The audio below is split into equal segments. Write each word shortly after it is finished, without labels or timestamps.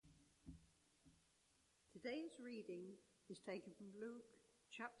Today's reading is taken from Luke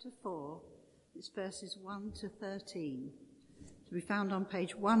chapter 4. It's verses 1 to 13. To be found on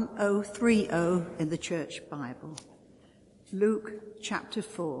page 1030 in the Church Bible. Luke chapter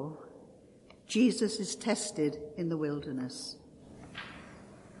 4. Jesus is tested in the wilderness.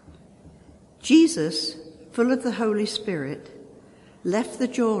 Jesus, full of the Holy Spirit, left the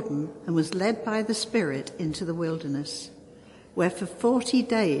Jordan and was led by the Spirit into the wilderness, where for 40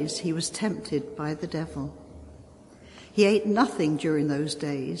 days he was tempted by the devil. He ate nothing during those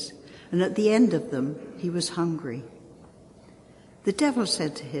days, and at the end of them he was hungry. The devil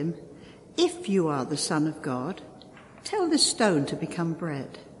said to him, "If you are the Son of God, tell this stone to become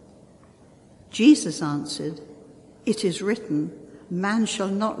bread." Jesus answered, "It is written, man shall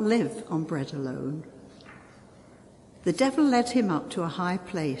not live on bread alone." The devil led him up to a high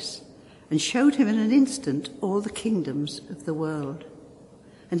place and showed him in an instant all the kingdoms of the world.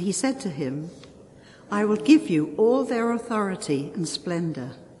 And he said to him, "I will give you all their authority and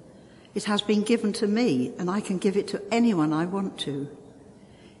splendor. It has been given to me, and I can give it to anyone I want to.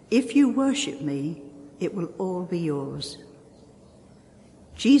 If you worship me, it will all be yours."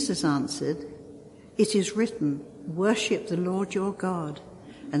 Jesus answered, "It is written, worship the Lord your God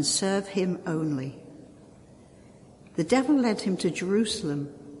and serve him only." The devil led him to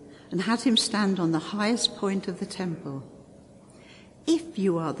Jerusalem and had him stand on the highest point of the temple. "If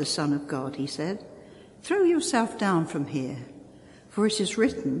you are the Son of God," he said, "throw yourself down from here, for it is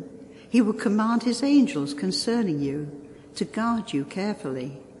written, he will command his angels concerning you to guard you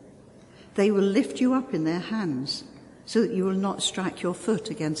carefully. They will lift you up in their hands so that you will not strike your foot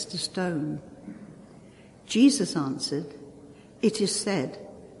against a stone." Jesus answered, "It is said,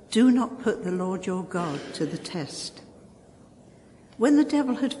 do not put the Lord your God to the test." When the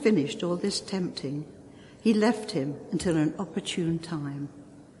devil had finished all this tempting, he left him until an opportune time.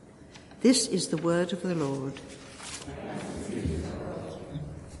 This is the word of the Lord.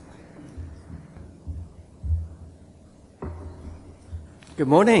 Good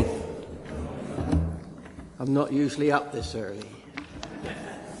morning. I'm not usually up this early.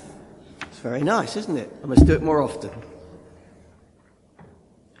 It's very nice, isn't it? I must do it more often.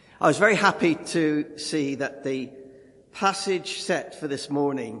 I was very happy to see that the passage set for this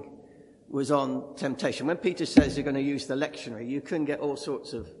morning was on temptation. When Peter says you're going to use the lectionary, you can get all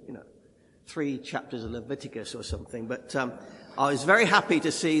sorts of, 3 chapters of Leviticus or something. But I was very happy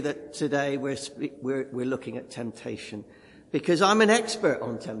to see that today we're looking at temptation, because I'm an expert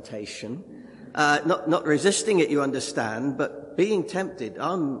on temptation. Not resisting it, you understand, but being tempted,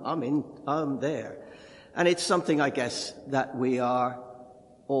 I'm there. And it's something, I guess, that we are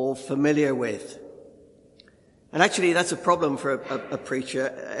all familiar with. And actually, that's a problem for a preacher.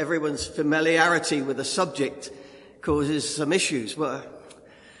 Everyone's familiarity with the subject causes some issues. Well,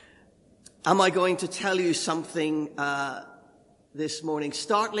 am I going to tell you something this morning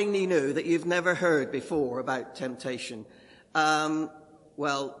startlingly new that you've never heard before about temptation?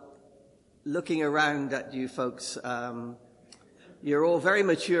 Well, looking around at you folks, you're all very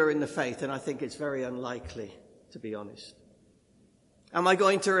mature in the faith, and I think it's very unlikely, to be honest. Am I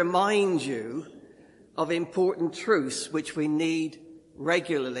going to remind you of important truths which we need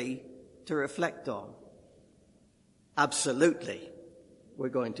regularly to reflect on? Absolutely, we're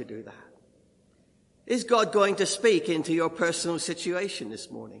going to do that. Is God going to speak into your personal situation this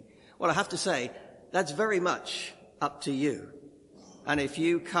morning? Well, I have to say, that's very much up to you. And if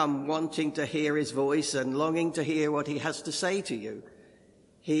you come wanting to hear his voice and longing to hear what he has to say to you,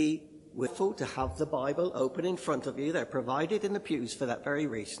 he will to have the Bible open in front of you. They're provided in the pews for that very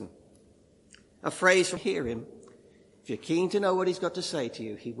reason. A phrase from hear him. If you're keen to know what he's got to say to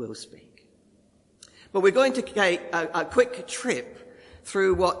you, he will speak. But we're going to take a quick trip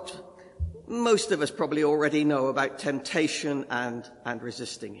through what most of us probably already know about temptation and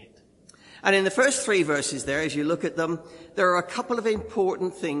resisting it. And in the first 3 verses there, as you look at them, there are a couple of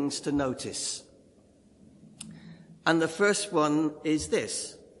important things to notice. And the first one is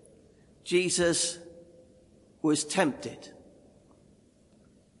this: Jesus was tempted.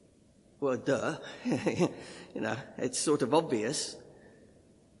 Well, duh. It's sort of obvious.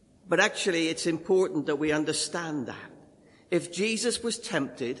 But actually, it's important that we understand that. If Jesus was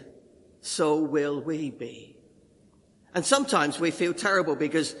tempted, so will we be. And sometimes we feel terrible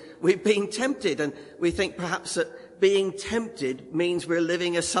because we've been tempted, and we think perhaps that being tempted means we're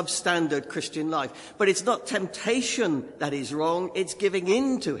living a substandard Christian life. But it's not temptation that is wrong, it's giving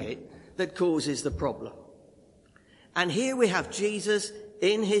in to it that causes the problem. And here we have Jesus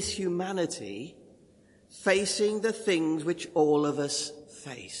in his humanity facing the things which all of us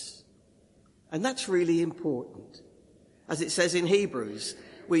face. And that's really important. As it says in Hebrews,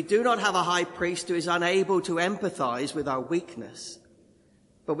 we do not have a high priest who is unable to empathize with our weakness,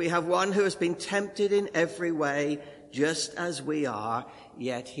 but we have one who has been tempted in every way, just as we are,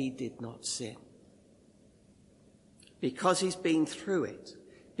 yet he did not sin. Because he's been through it,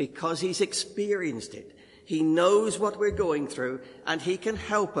 because he's experienced it, he knows what we're going through, and he can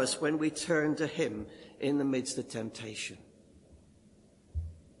help us when we turn to him in the midst of temptation.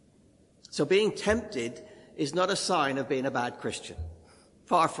 So being tempted is not a sign of being a bad Christian.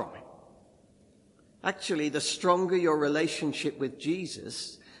 Far from it. Actually, the stronger your relationship with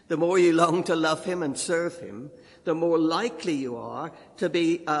Jesus, the more you long to love him and serve him, the more likely you are to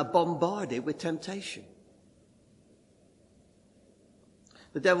be bombarded with temptation.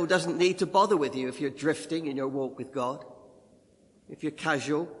 The devil doesn't need to bother with you if you're drifting in your walk with God. If you're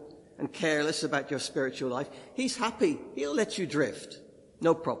casual and careless about your spiritual life, he's happy. He'll let you drift.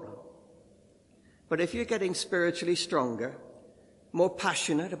 No problem. But if you're getting spiritually stronger, more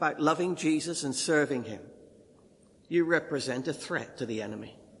passionate about loving Jesus and serving him, you represent a threat to the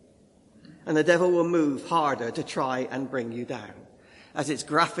enemy. And the devil will move harder to try and bring you down. As it's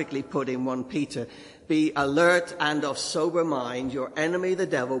graphically put in 1 Peter, be alert and of sober mind. Your enemy, the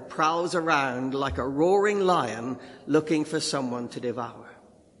devil, prowls around like a roaring lion looking for someone to devour.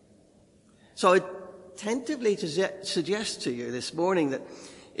 So I tentatively suggest to you this morning that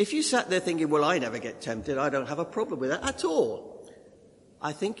if you sat there thinking, well, I never get tempted, I don't have a problem with that at all,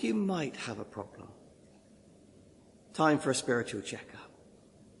 I think you might have a problem. Time for a spiritual checkup.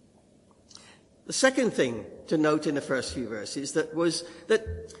 The second thing to note in the first few verses was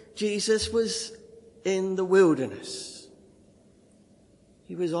that Jesus was in the wilderness.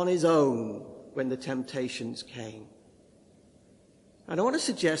 He was on his own when the temptations came. And I want to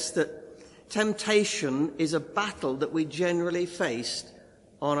suggest that temptation is a battle that we generally face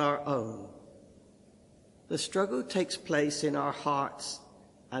on our own. The struggle takes place in our hearts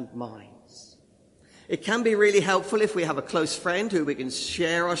and minds. It can be really helpful if we have a close friend who we can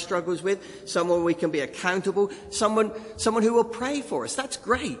share our struggles with, someone we can be accountable, someone who will pray for us. That's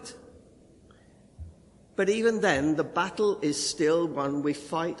great. But even then, the battle is still one we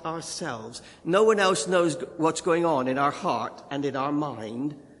fight ourselves. No one else knows what's going on in our heart and in our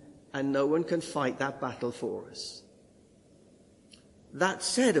mind, and no one can fight that battle for us. That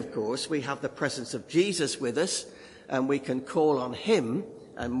said, of course, we have the presence of Jesus with us, and we can call on him,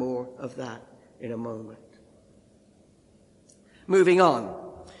 and more of that in a moment. Moving on,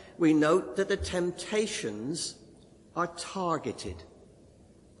 we note that the temptations are targeted.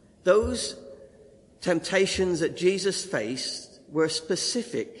 Those temptations that Jesus faced were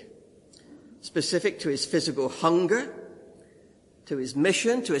specific to his physical hunger, to his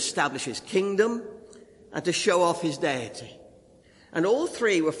mission to establish his kingdom, and to show off his deity. And all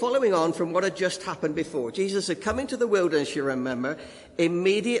three were following on from what had just happened before. Jesus had come into the wilderness, you remember,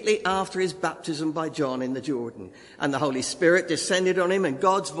 immediately after his baptism by John in the Jordan. And the Holy Spirit descended on him, and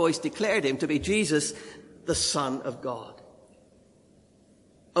God's voice declared him to be Jesus, the Son of God.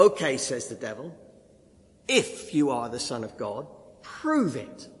 Okay, says the devil, if you are the Son of God, prove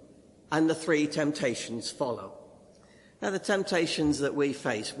it. And the three temptations follow. Now, the temptations that we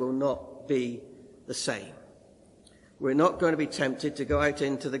face will not be the same. We're not going to be tempted to go out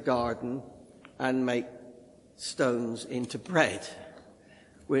into the garden and make stones into bread.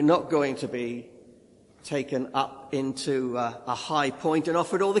 We're not going to be taken up into a high point and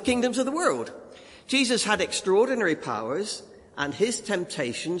offered all the kingdoms of the world. Jesus had extraordinary powers, and his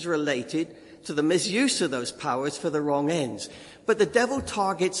temptations related to the misuse of those powers for the wrong ends. But the devil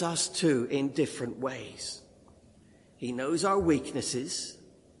targets us too in different ways. He knows our weaknesses,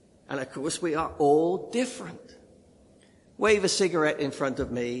 and of course we are all different. Wave a cigarette in front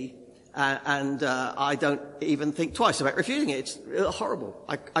of me, and I don't even think twice about refusing it. It's horrible.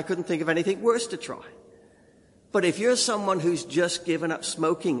 I couldn't think of anything worse to try. But if you're someone who's just given up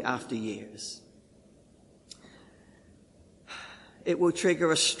smoking after years, it will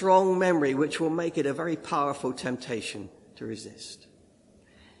trigger a strong memory which will make it a very powerful temptation to resist.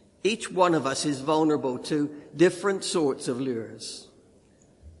 Each one of us is vulnerable to different sorts of lures.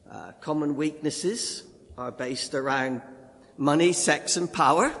 Common weaknesses are based around money, sex, and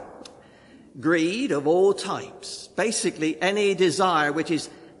power. Greed of all types. Basically, any desire which is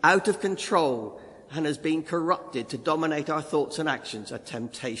out of control and has been corrupted to dominate our thoughts and actions, a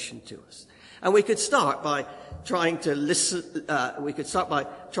temptation to us. And we could start by trying to list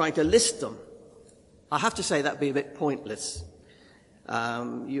them. I have to say that'd be a bit pointless.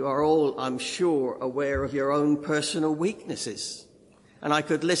 You are all, I'm sure, aware of your own personal weaknesses. And I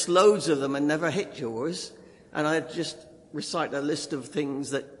could list loads of them and never hit yours. And I'd just recite a list of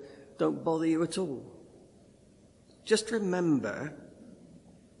things that don't bother you at all. Just remember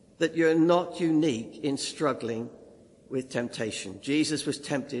that you're not unique in struggling with temptation. Jesus was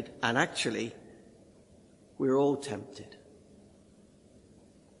tempted, and actually, we're all tempted.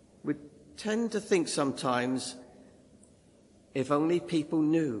 We tend to think sometimes, if only people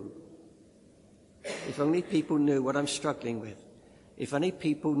knew. If only people knew what I'm struggling with. If only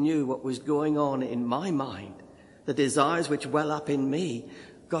people knew what was going on in my mind, the desires which well up in me.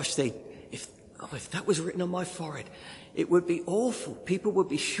 Gosh, if that was written on my forehead, it would be awful. People would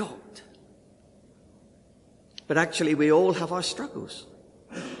be shocked. But actually, we all have our struggles.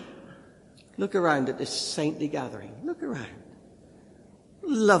 Look around at this saintly gathering. Look around.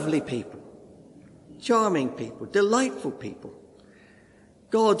 Lovely people. Charming people. Delightful people.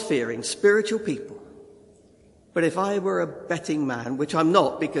 God-fearing, spiritual people. But if I were a betting man, which I'm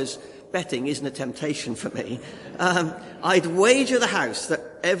not because betting isn't a temptation for me, I'd wager the house that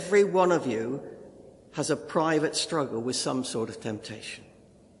every one of you has a private struggle with some sort of temptation.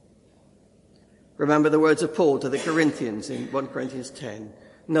 Remember the words of Paul to the Corinthians in 1 Corinthians 10.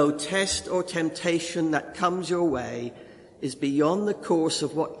 No test or temptation that comes your way is beyond the course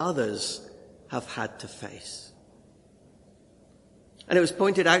of what others have had to face. And it was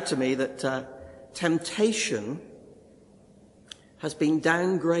pointed out to me that temptation has been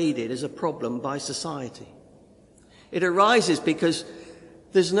downgraded as a problem by society. It arises because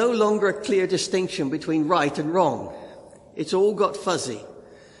there's no longer a clear distinction between right and wrong. It's all got fuzzy.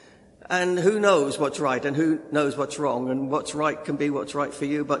 And who knows what's right and who knows what's wrong, and what's right can be what's right for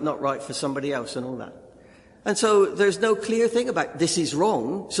you but not right for somebody else and all that. And so there's no clear thing about this is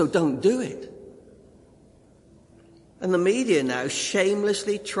wrong, so don't do it. And the media now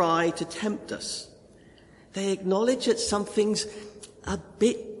shamelessly try to tempt us. They acknowledge that something's a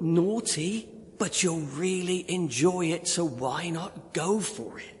bit naughty, but you'll really enjoy it, so why not go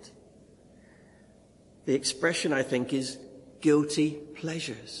for it? The expression, I think, is guilty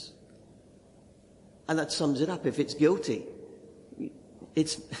pleasures. And that sums it up. If it's guilty,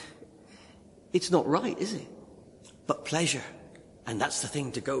 it's not right, is it? But pleasure, and that's the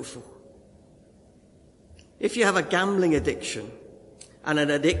thing to go for. If you have a gambling addiction, and an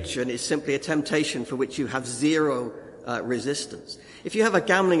addiction is simply a temptation for which you have zero resistance. If you have a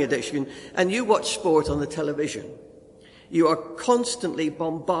gambling addiction and you watch sport on the television, you are constantly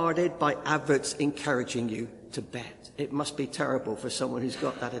bombarded by adverts encouraging you to bet. It must be terrible for someone who's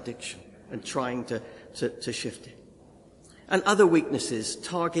got that addiction and trying to shift it. And other weaknesses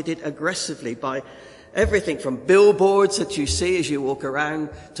targeted aggressively by everything from billboards that you see as you walk around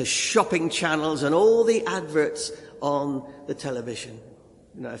to shopping channels and all the adverts on the television.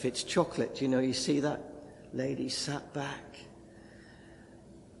 You know, if it's chocolate, you see that lady sat back,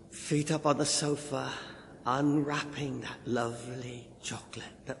 feet up on the sofa, unwrapping that lovely chocolate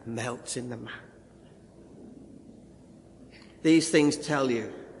that melts in the mouth. These things tell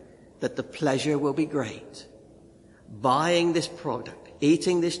you that the pleasure will be great. Buying this product,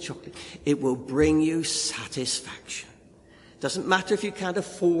 eating this chocolate, it will bring you satisfaction. Doesn't matter if you can't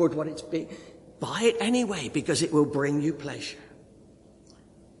afford what it's big. Buy it anyway because it will bring you pleasure.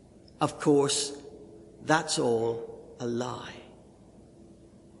 Of course, that's all a lie.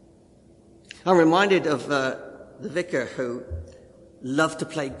 I'm reminded of the vicar who loved to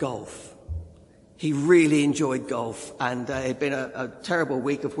play golf. He really enjoyed golf, and it had been a terrible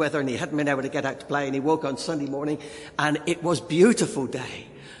week of weather, and he hadn't been able to get out to play, and he woke on Sunday morning, and it was a beautiful day.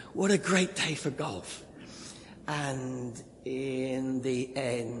 What a great day for golf. And in the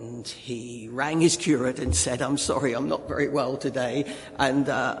end, he rang his curate and said, I'm sorry, I'm not very well today, and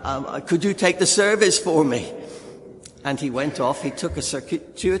could you take the service for me? And he went off. He took a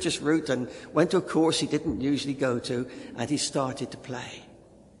circuitous route and went to a course he didn't usually go to, and he started to play.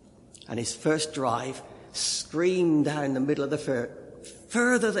 And his first drive screamed down the middle of the fair,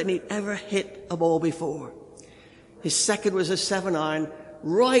 further than he'd ever hit a ball before. His second was a 7-iron,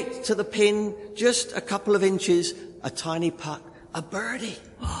 right to the pin, just a couple of inches, a tiny putt, a birdie.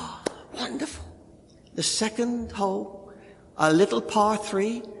 Oh, wonderful. The second hole, a little par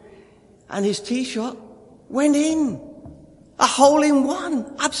 3, and his tee shot went in. A hole in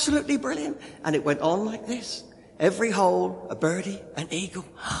one. Absolutely brilliant. And it went on like this. Every hole, a birdie, an eagle.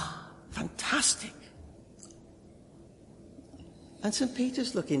 Fantastic. And St.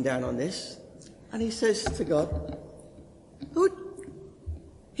 Peter's looking down on this, and he says to God, Lord,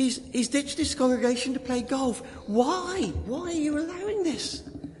 he's ditched his congregation to play golf. Why? Why are you allowing this?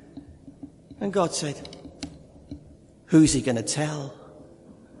 And God said, who's he going to tell?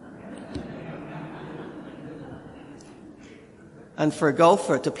 And for a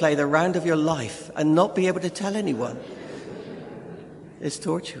golfer to play the round of your life and not be able to tell anyone is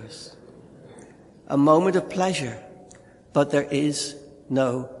tortuous. A moment of pleasure, but there is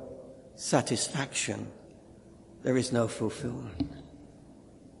no satisfaction, there is no fulfillment.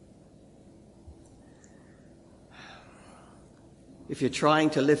 If you're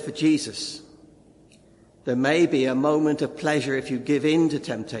trying to live for Jesus, there may be a moment of pleasure if you give in to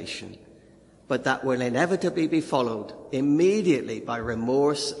temptation, but that will inevitably be followed immediately by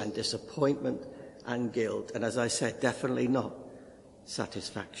remorse and disappointment and guilt. And as I said, definitely not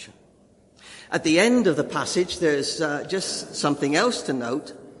satisfaction. At the end of the passage, there's just something else to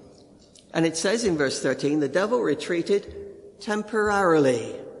note. And it says in verse 13, the devil retreated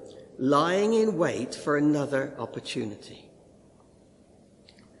temporarily, lying in wait for another opportunity.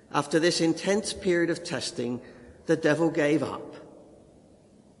 After this intense period of testing, the devil gave up,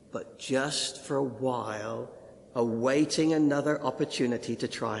 but just for a while, awaiting another opportunity to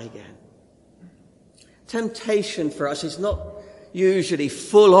try again. Temptation for us is not usually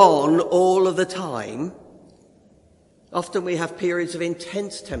full on all of the time. Often we have periods of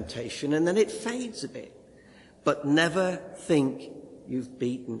intense temptation and then it fades a bit. But never think you've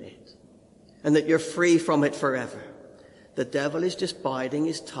beaten it and that you're free from it forever. The devil is just biding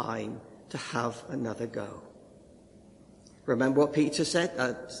his time to have another go. Remember what Peter said?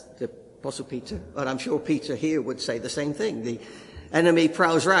 The Apostle Peter, and I'm sure Peter here would say the same thing. The enemy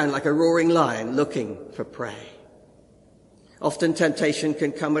prowls around like a roaring lion looking for prey. Often temptation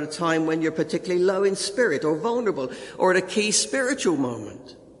can come at a time when you're particularly low in spirit or vulnerable or at a key spiritual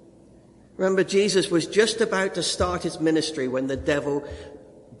moment. Remember, Jesus was just about to start his ministry when the devil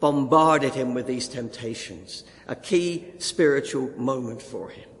bombarded him with these temptations, a key spiritual moment for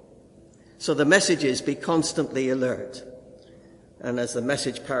him. So the message is be constantly alert. And as the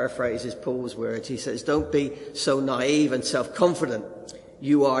Message paraphrases Paul's words, he says, don't be so naive and self-confident.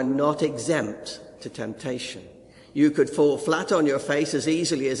 You are not exempt to temptation. You could fall flat on your face as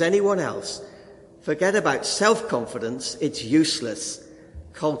easily as anyone else. Forget about self-confidence. It's useless.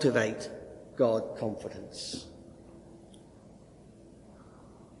 Cultivate God confidence.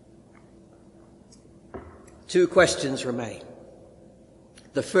 Two questions remain.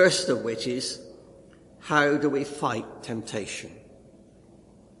 The first of which is, how do we fight temptation?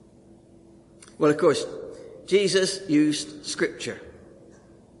 Well, of course, Jesus used Scripture.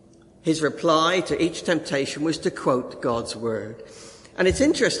 His reply to each temptation was to quote God's word. And it's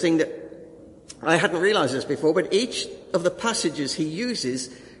interesting that I hadn't realized this before, but each of the passages he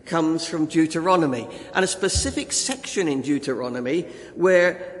uses comes from Deuteronomy, and a specific section in Deuteronomy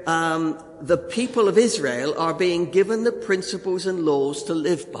where the people of Israel are being given the principles and laws to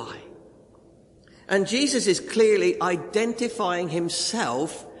live by. And Jesus is clearly identifying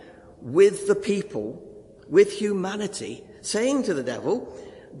himself with the people, with humanity, saying to the devil,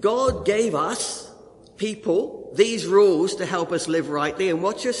 God gave us, people, these rules to help us live rightly, and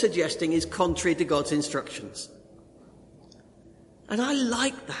what you're suggesting is contrary to God's instructions. And I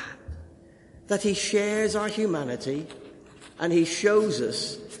like that he shares our humanity and he shows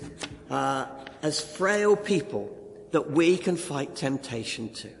us as frail people that we can fight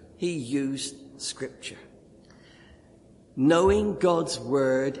temptation too. He used Scripture. Knowing God's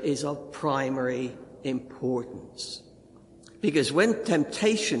word is of primary importance. Because when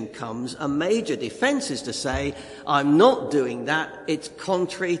temptation comes, a major defense is to say, I'm not doing that. It's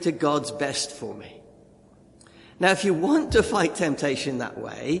contrary to God's best for me. Now, if you want to fight temptation that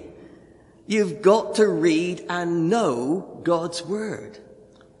way, you've got to read and know God's word.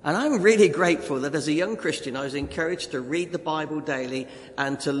 And I'm really grateful that as a young Christian, I was encouraged to read the Bible daily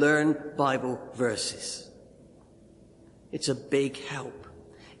and to learn Bible verses. It's a big help.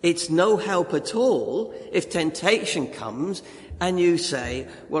 It's no help at all if temptation comes and you say,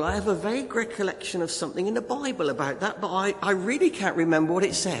 well, I have a vague recollection of something in the Bible about that, but I really can't remember what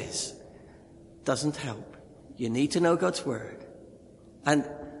it says. Doesn't help. You need to know God's word. And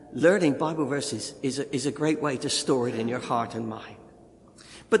learning Bible verses is a great way to store it in your heart and mind.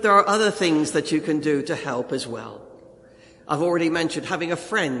 But there are other things that you can do to help as well. I've already mentioned having a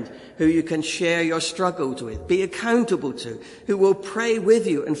friend who you can share your struggles with, be accountable to, who will pray with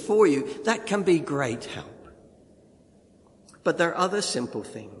you and for you. That can be great help. But there are other simple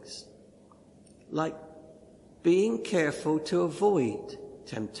things, like being careful to avoid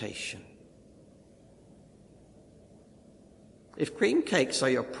temptation. If cream cakes are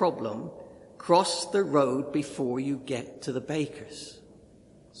your problem, cross the road before you get to the baker's.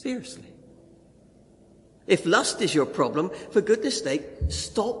 Seriously. If lust is your problem, for goodness sake,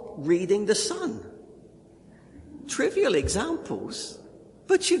 stop reading The Sun. Trivial examples,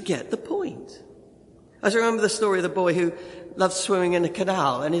 but you get the point. I remember the story of the boy who loved swimming in a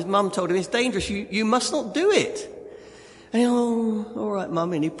canal, and his mum told him it's dangerous, you must not do it. And he, all right,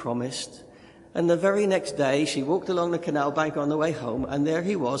 Mum, and he promised. And the very next day, she walked along the canal bank on the way home, and there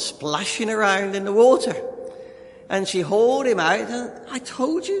he was, splashing around in the water. And she hauled him out, and I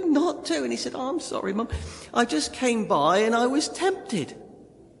told you not to. And he said, "Oh, I'm sorry, Mum. I just came by and I was tempted."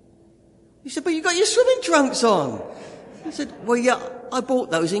 He said, "But you got your swimming trunks on." I said, "Well, yeah, I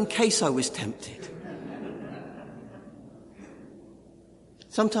bought those in case I was tempted."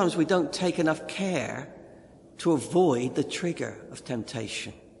 Sometimes we don't take enough care to avoid the trigger of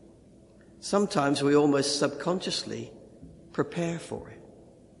temptation. Sometimes we almost subconsciously prepare for it.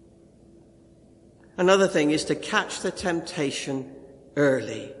 Another thing is to catch the temptation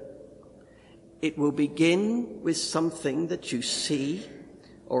early. It will begin with something that you see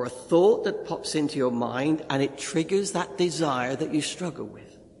or a thought that pops into your mind, and it triggers that desire that you struggle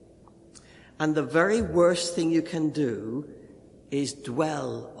with. And the very worst thing you can do is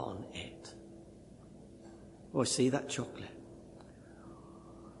dwell on it. Oh, see that chocolate?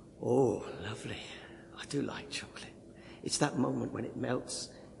 Oh, lovely. I do like chocolate. It's that moment when it melts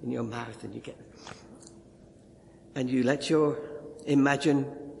in your mouth and you let your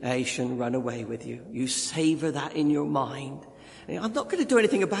imagination run away with you. You savor that in your mind. And I'm not going to do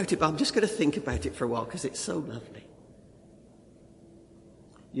anything about it, but I'm just going to think about it for a while because it's so lovely.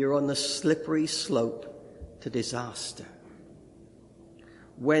 You're on the slippery slope to disaster.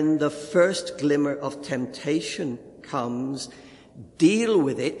 When the first glimmer of temptation comes, deal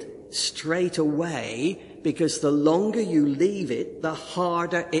with it straight away, because the longer you leave it, the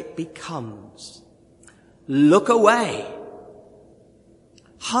harder it becomes. Look away.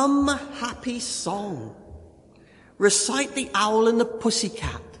 Hum a happy song. Recite the Owl and the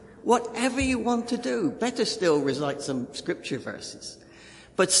Pussycat. Whatever you want to do. Better still, recite some scripture verses.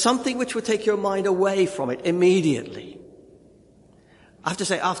 But something which will take your mind away from it immediately. I have to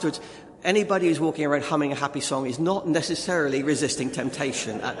say afterwards, anybody who's walking around humming a happy song is not necessarily resisting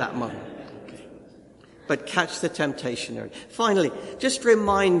temptation at that moment. Okay. But catch the temptation early. Finally, just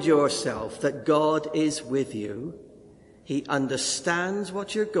remind yourself that God is with you. He understands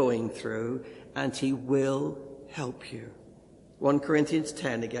what you're going through, and he will help you. 1 Corinthians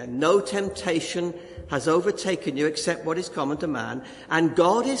 10 again. No temptation has overtaken you except what is common to man, and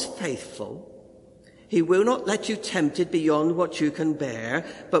God is faithful. He will not let you tempted beyond what you can bear,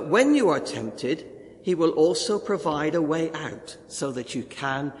 but when you are tempted, he will also provide a way out so that you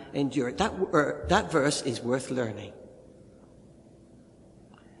can endure it. That verse is worth learning.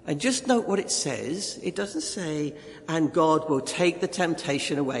 And just note what it says. It doesn't say, and God will take the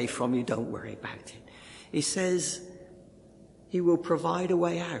temptation away from you, don't worry about it. It says, he will provide a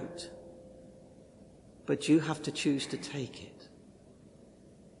way out, but you have to choose to take it.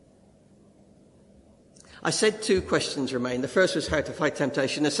 I said 2 questions remain. The first was how to fight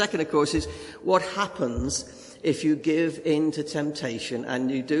temptation. The second, of course, is what happens if you give in to temptation and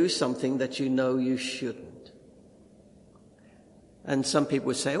you do something that you know you shouldn't. And some people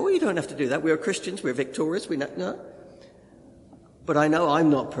would say, "Oh, you don't have to do that. We're Christians. We're victorious. We know." No. But I know I'm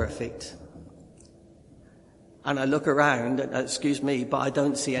not perfect. And I look around, and excuse me, but I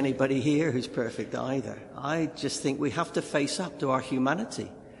don't see anybody here who's perfect either. I just think we have to face up to our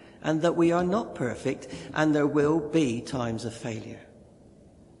humanity. And that we are not perfect, and there will be times of failure.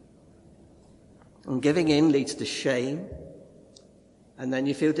 And giving in leads to shame, and then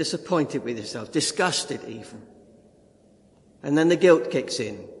you feel disappointed with yourself, disgusted even. And then the guilt kicks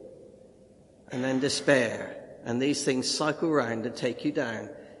in, and then despair, and these things cycle round and take you down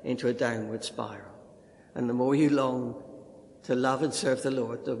into a downward spiral. And the more you long to love and serve the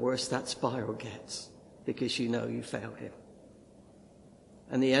Lord, the worse that spiral gets, because you know you failed him.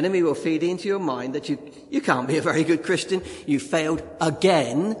 And the enemy will feed into your mind that you can't be a very good Christian. You failed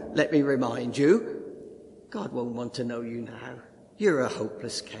again, let me remind you. God won't want to know you now. You're a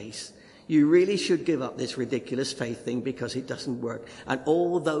hopeless case. You really should give up this ridiculous faith thing because it doesn't work. And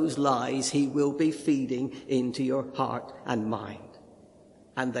all those lies he will be feeding into your heart and mind.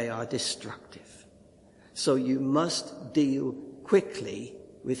 And they are destructive. So you must deal quickly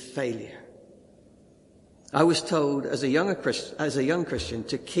with failure. I was told as a young Christian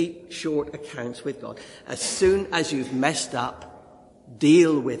to keep short accounts with God. As soon as you've messed up,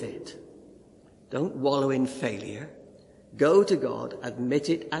 deal with it. Don't wallow in failure. Go to God, admit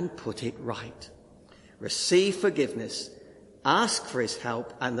it, and put it right. Receive forgiveness. Ask for his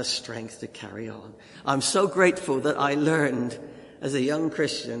help and the strength to carry on. I'm so grateful that I learned as a young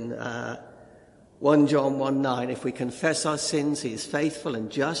Christian 1 John 1:9, if we confess our sins, he is faithful and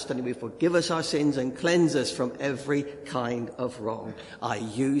just, and he will forgive us our sins and cleanse us from every kind of wrong. I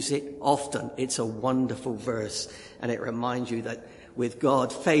use it often. It's a wonderful verse, and it reminds you that with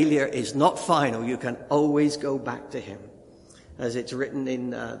God, failure is not final. You can always go back to him. As it's written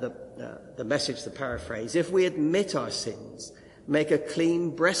in the the Message, the paraphrase, if we admit our sins, make a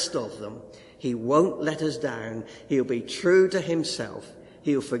clean breast of them, he won't let us down. He'll be true to himself.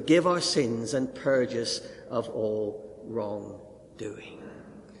 He'll forgive our sins and purge us of all wrongdoing.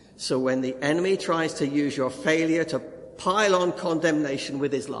 So when the enemy tries to use your failure to pile on condemnation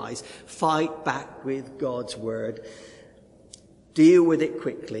with his lies, fight back with God's word. Deal with it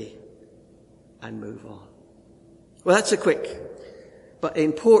quickly and move on. Well, that's a quick but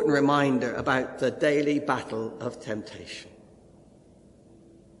important reminder about the daily battle of temptation.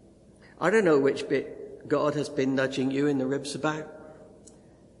 I don't know which bit God has been nudging you in the ribs about.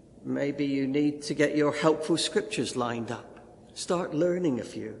 Maybe you need to get your helpful scriptures lined up. Start learning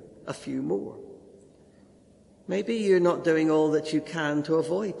a few more. Maybe you're not doing all that you can to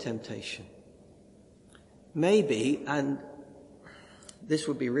avoid temptation. Maybe, and this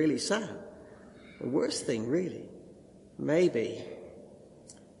would be really sad, the worst thing really, maybe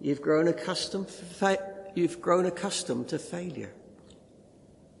you've grown accustomed to failure.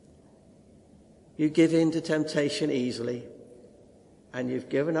 You give in to temptation easily, and you've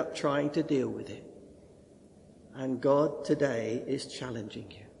given up trying to deal with it. And God today is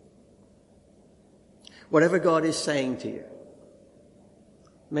challenging you. Whatever God is saying to you,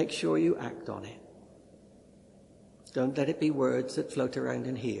 make sure you act on it. Don't let it be words that float around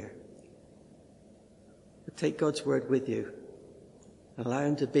in here. But take God's word with you. Allow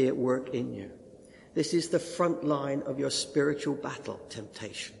him to be at work in you. This is the front line of your spiritual battle,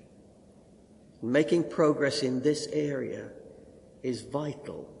 temptation. Making progress in this area is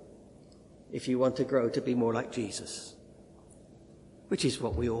vital if you want to grow to be more like Jesus, which is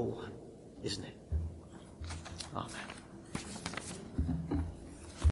what we all want, isn't it? Amen.